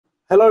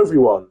Hello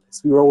everyone,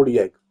 it's me Roll the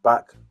Egg,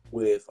 back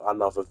with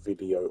another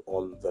video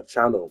on the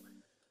channel.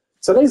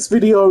 Today's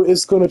video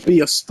is going to be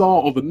a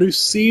start of a new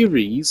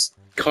series,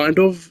 kind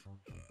of.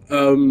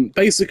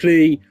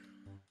 Basically,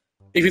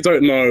 if you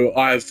don't know,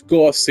 I've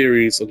got a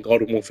series on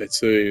Garden Warfare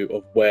 2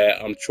 of where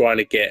I'm trying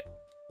to get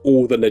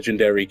all the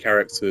legendary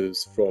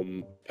characters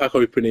from pack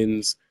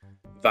openings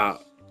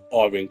that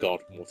are in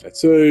Garden Warfare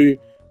 2,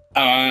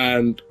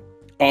 and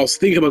I was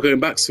thinking about going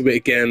back to it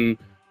again,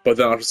 but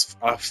then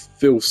I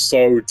feel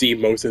so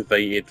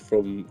demotivated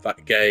from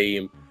that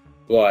game,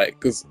 like,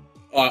 because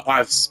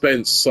I've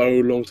spent so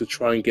long to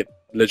try and get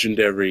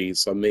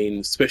legendaries. I mean,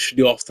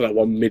 especially after that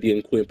 1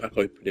 million coin pack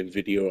opening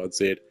video I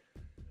did,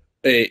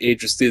 it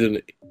just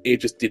did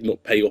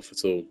not pay off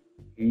at all,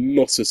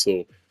 not at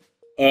all.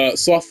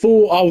 So I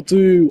thought I'll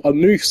do a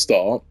new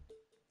start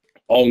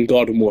on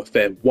Garden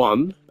Warfare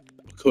 1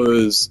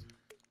 because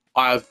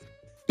I've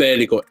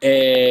barely got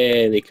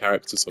any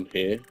characters on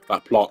here,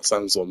 like plants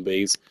and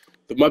zombies.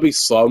 There might be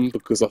some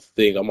because I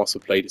think I must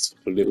have played this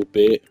for a little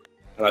bit,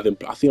 and I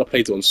think I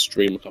played it on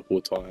stream a couple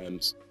of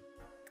times.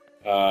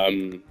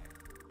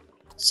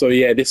 So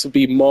yeah, this will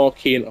be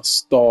marking a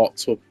start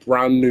to a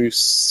brand new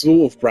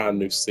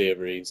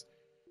series,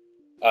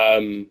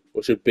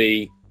 which would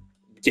be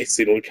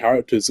getting all the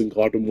characters in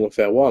Garden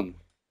Warfare 1.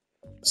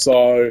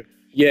 So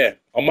yeah,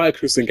 I might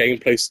include some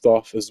gameplay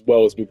stuff as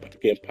well as me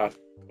getting pack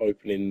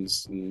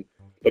openings,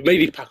 but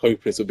mainly pack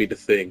openings will be the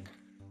thing.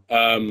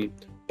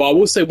 But I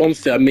will say one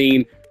thing, I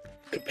mean,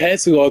 compared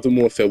to Garden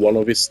Warfare 1,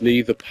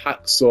 obviously, the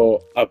packs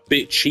are a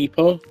bit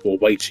cheaper, or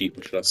way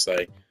cheaper, should I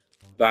say,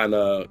 than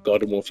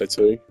Garden Warfare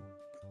 2.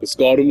 Because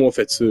Garden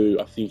Warfare 2,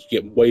 I think you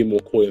get way more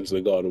coins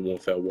than Garden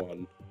Warfare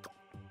 1.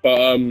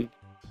 But,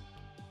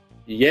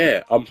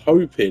 yeah, I'm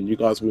hoping you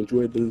guys will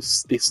enjoy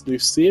this new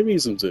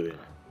series I'm doing.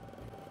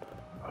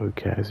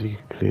 Okay, as you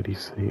can clearly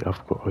see,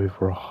 I've got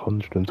over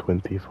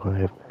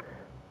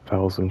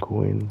 125,000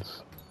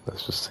 coins.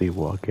 Let's just see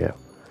what I get.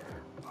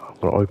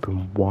 I'm gonna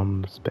open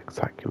one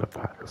spectacular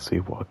pack and see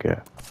what I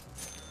get.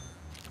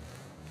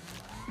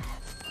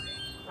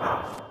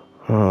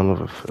 Oh,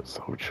 another foot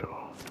soldier.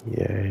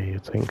 Yay, a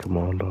tank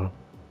commander.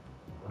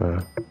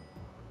 I've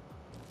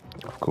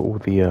got all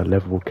the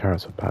level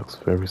character packs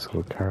for every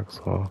single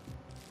character.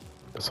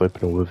 Let's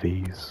open all of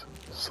these.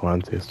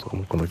 Scientist, what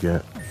I'm gonna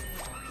get.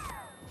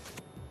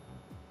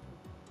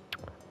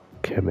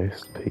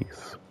 Chemist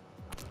piece.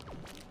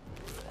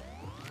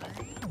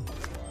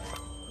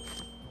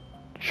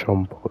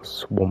 Chomper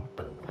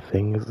swamp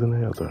thing, isn't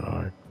it? I don't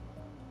know.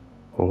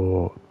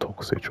 Or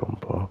toxic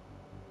chomper.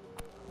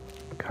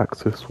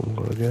 Cactus, what I'm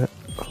gonna get.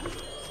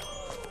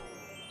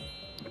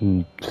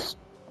 Just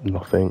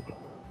nothing.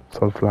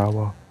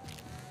 Sunflower.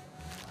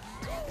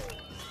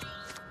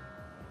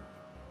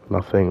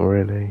 Nothing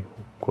really.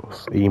 Got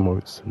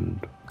emotes and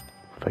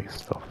face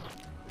stuff.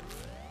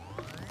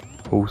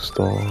 All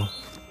star.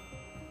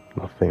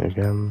 Nothing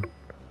again.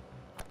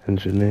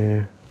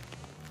 Engineer.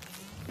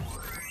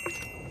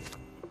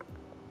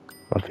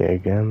 Nothing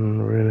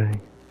again, really.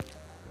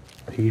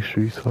 Pea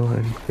shooter,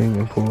 anything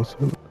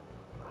important?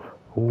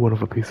 Oh,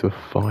 another piece of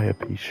fire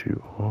pea shooter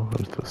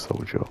and the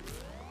soldier.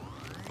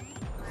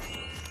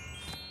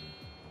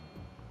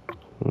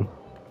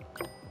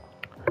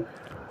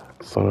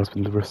 So I'm going to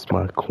spend the rest of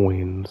my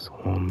coins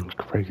on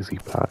crazy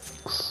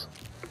packs.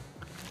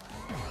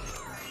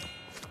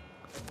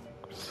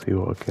 See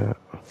what I get.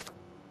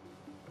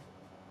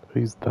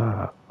 Who's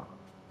that?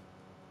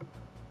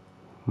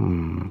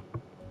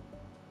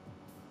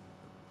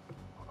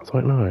 I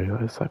don't know,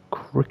 is that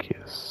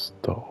cricket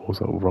star or is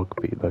that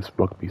rugby? That's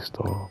rugby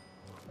star.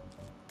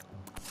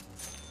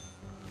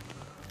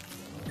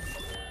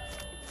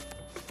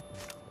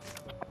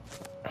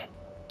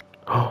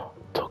 Oh,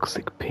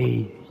 Toxic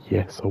P.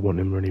 Yes, I want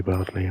him really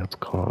badly, I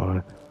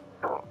can't.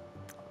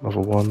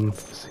 Another one,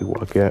 let's see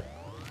what I get.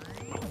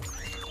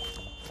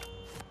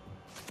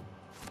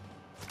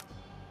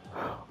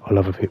 I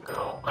love a bit.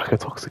 Oh, I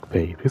get Toxic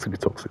P. This could be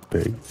Toxic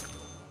P.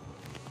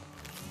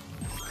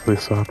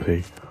 This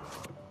happy.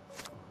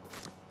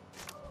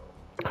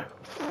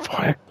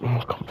 Fuck!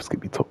 Oh, come just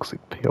give me Toxic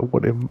P. I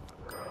want him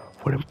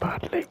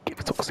badly. Give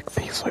me Toxic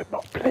P so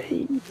much,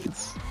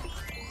 please.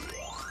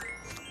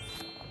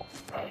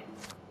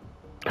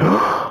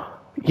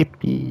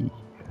 Yippee!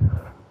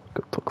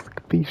 Got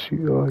Toxic P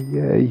shooter,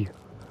 yay!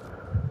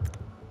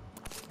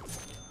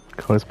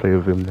 Can I just play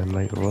with him then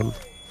later on?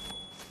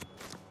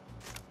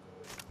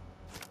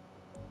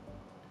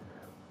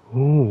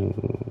 Ooh,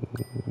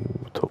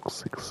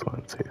 Toxic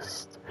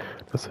Scientist.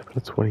 Let's open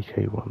a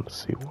 20k one to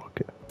see what I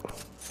get.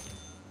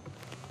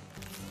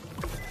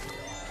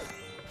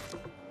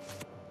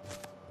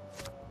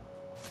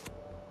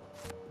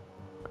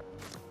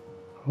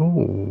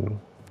 Oh.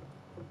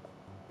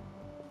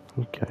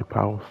 Okay,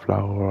 Power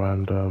Flower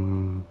and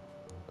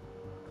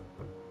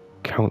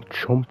Count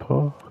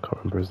Chomper. I can't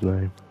remember his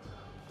name.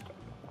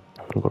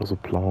 I've got lots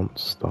of plant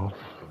stuff.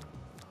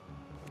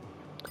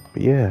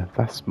 But yeah,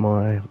 that's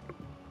my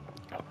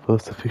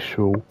first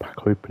official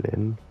pack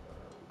opening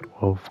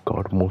of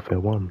Garden Warfare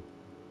 1.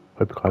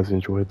 Hope you guys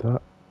enjoyed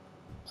that.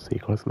 See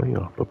you guys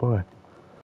later. Bye bye.